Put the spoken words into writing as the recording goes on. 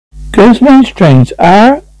Ghostman strains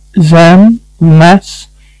Azamassian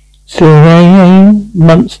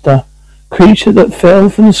Monster, creature that fell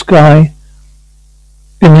from the sky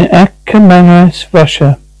in the Azamassian,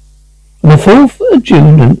 Russia. On the 4th of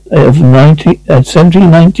June of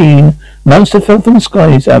 1719, monster fell from the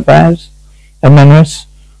skies at Azamassian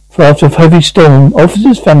after a heavy storm.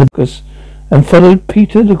 Officers found the carcass and followed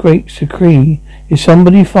Peter the Great's decree. If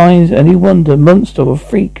somebody finds any wonder, monster or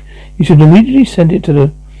freak, you should immediately send it to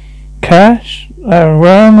the Cash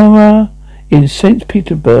Arama in St.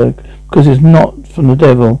 Petersburg, because it's not from the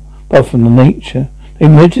devil, but from the nature. They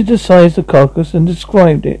measured the size of the carcass and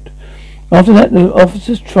described it. After that, the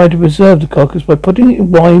officers tried to preserve the carcass by putting it in a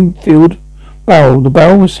wine-filled barrel. The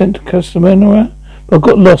barrel was sent to Castellamare, but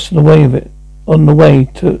got lost on the way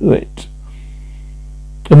to it.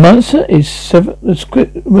 The monster is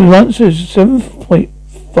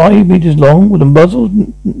 7.5 meters long, with a muzzle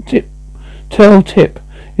tail tip,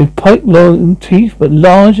 with pike-long teeth, but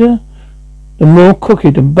larger and more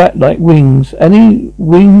crooked and bat-like wings. One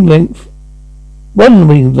wing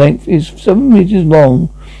length is 7 meters long.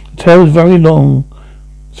 The tail is very long,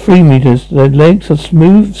 3 meters. The legs are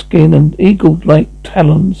smooth skin and eagle-like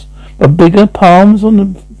talons, but bigger palms on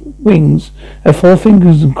the wings have 4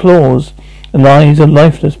 fingers and claws. The eyes are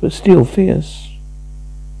lifeless but still fierce.